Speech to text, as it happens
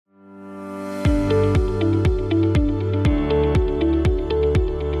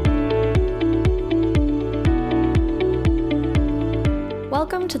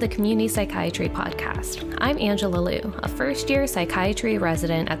to the Community Psychiatry Podcast. I'm Angela Liu, a first-year psychiatry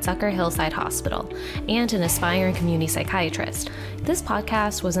resident at Zucker Hillside Hospital and an aspiring community psychiatrist. This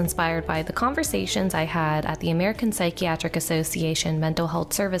podcast was inspired by the conversations I had at the American Psychiatric Association Mental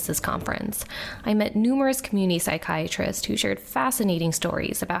Health Services Conference. I met numerous community psychiatrists who shared fascinating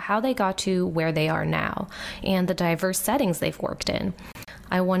stories about how they got to where they are now and the diverse settings they've worked in.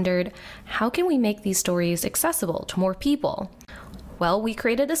 I wondered, how can we make these stories accessible to more people? Well, we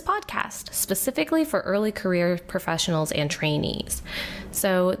created this podcast specifically for early career professionals and trainees.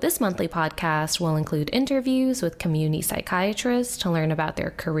 So this monthly podcast will include interviews with community psychiatrists to learn about their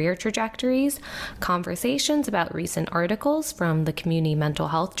career trajectories, conversations about recent articles from the Community Mental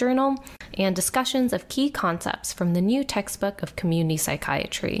Health Journal, and discussions of key concepts from the new textbook of community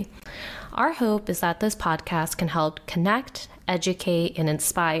psychiatry. Our hope is that this podcast can help connect, educate, and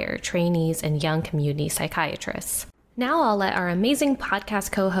inspire trainees and young community psychiatrists. Now I'll let our amazing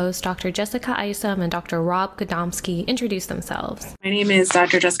podcast co-hosts, Dr. Jessica Isom and Dr. Rob Godomsky, introduce themselves. My name is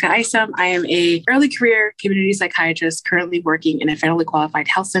Dr. Jessica Isom. I am a early career community psychiatrist currently working in a federally qualified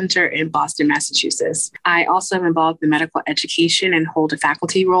health center in Boston, Massachusetts. I also am involved in medical education and hold a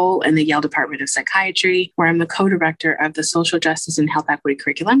faculty role in the Yale Department of Psychiatry, where I'm the co-director of the Social Justice and Health Equity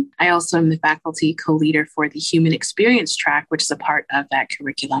curriculum. I also am the faculty co-leader for the Human Experience track, which is a part of that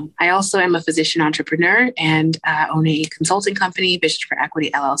curriculum. I also am a physician entrepreneur and own a consulting company, Vision for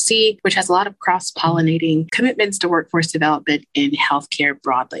Equity LLC, which has a lot of cross-pollinating commitments to workforce development in healthcare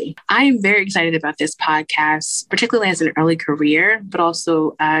broadly. I am very excited about this podcast, particularly as an early career, but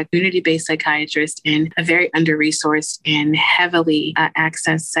also a community-based psychiatrist in a very under-resourced and heavily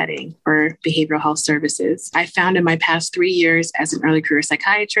accessed setting for behavioral health services. I found in my past 3 years as an early career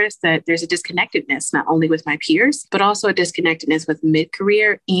psychiatrist that there's a disconnectedness, not only with my peers, but also a disconnectedness with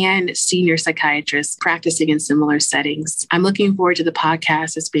mid-career and senior psychiatrists practicing in similar settings. I'm looking forward to the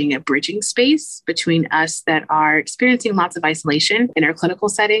podcast as being a bridging space between us that are experiencing lots of isolation in our clinical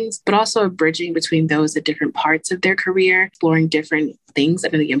settings, but also a bridging between those at different parts of their career, exploring different things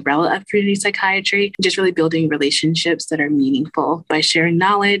under the umbrella of community psychiatry, just really building relationships that are meaningful by sharing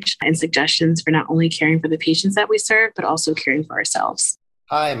knowledge and suggestions for not only caring for the patients that we serve, but also caring for ourselves.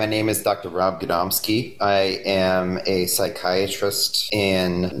 Hi, my name is Dr. Rob Godomsky. I am a psychiatrist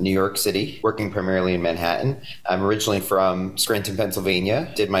in New York City, working primarily in Manhattan. I'm originally from Scranton,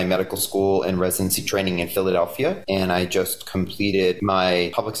 Pennsylvania, did my medical school and residency training in Philadelphia, and I just completed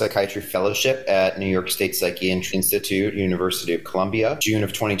my public psychiatry fellowship at New York State Psychiatry Institute, University of Columbia, June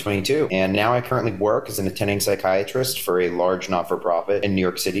of 2022. And now I currently work as an attending psychiatrist for a large not-for-profit in New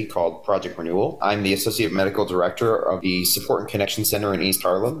York City called Project Renewal. I'm the Associate Medical Director of the Support and Connection Center in East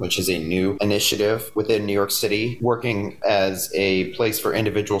Harlem, which is a new initiative within New York City, working as a place for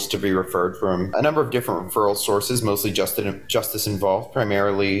individuals to be referred from a number of different referral sources, mostly justice involved,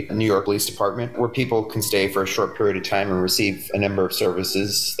 primarily New York Police Department, where people can stay for a short period of time and receive a number of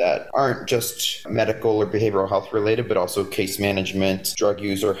services that aren't just medical or behavioral health related, but also case management, drug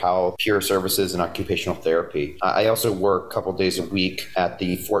user health, peer services, and occupational therapy. I also work a couple days a week at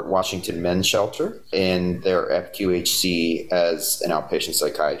the Fort Washington Men's Shelter in their FQHC as an outpatient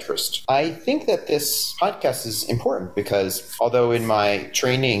psychiatrist. I think that this podcast is important because although in my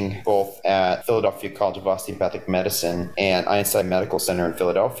training both at Philadelphia College of Osteopathic Medicine and Einstein Medical Center in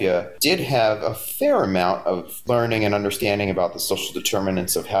Philadelphia did have a fair amount of learning and understanding about the social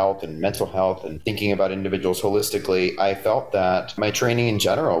determinants of health and mental health and thinking about individuals holistically, I felt that my training in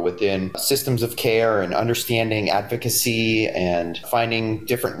general within systems of care and understanding advocacy and finding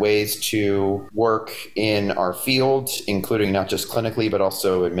different ways to work in our field, including not just clinically, but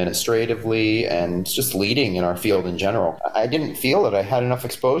also administratively and just leading in our field in general. I didn't feel that I had enough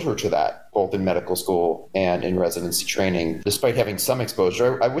exposure to that, both in medical school and in residency training. Despite having some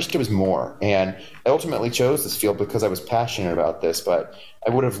exposure, I wished it was more. And I ultimately chose this field because I was passionate about this, but I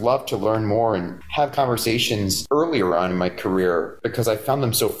would have loved to learn more and have conversations earlier on in my career because I found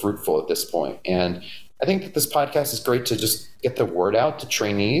them so fruitful at this point. And I think that this podcast is great to just get the word out to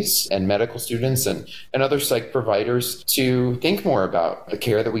trainees and medical students and other psych providers to think more about the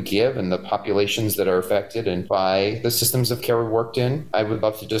care that we give and the populations that are affected and by the systems of care we worked in. I would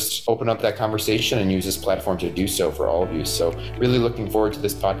love to just open up that conversation and use this platform to do so for all of you. So really looking forward to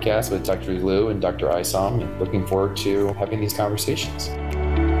this podcast with Dr. Liu and Dr. Isom and looking forward to having these conversations.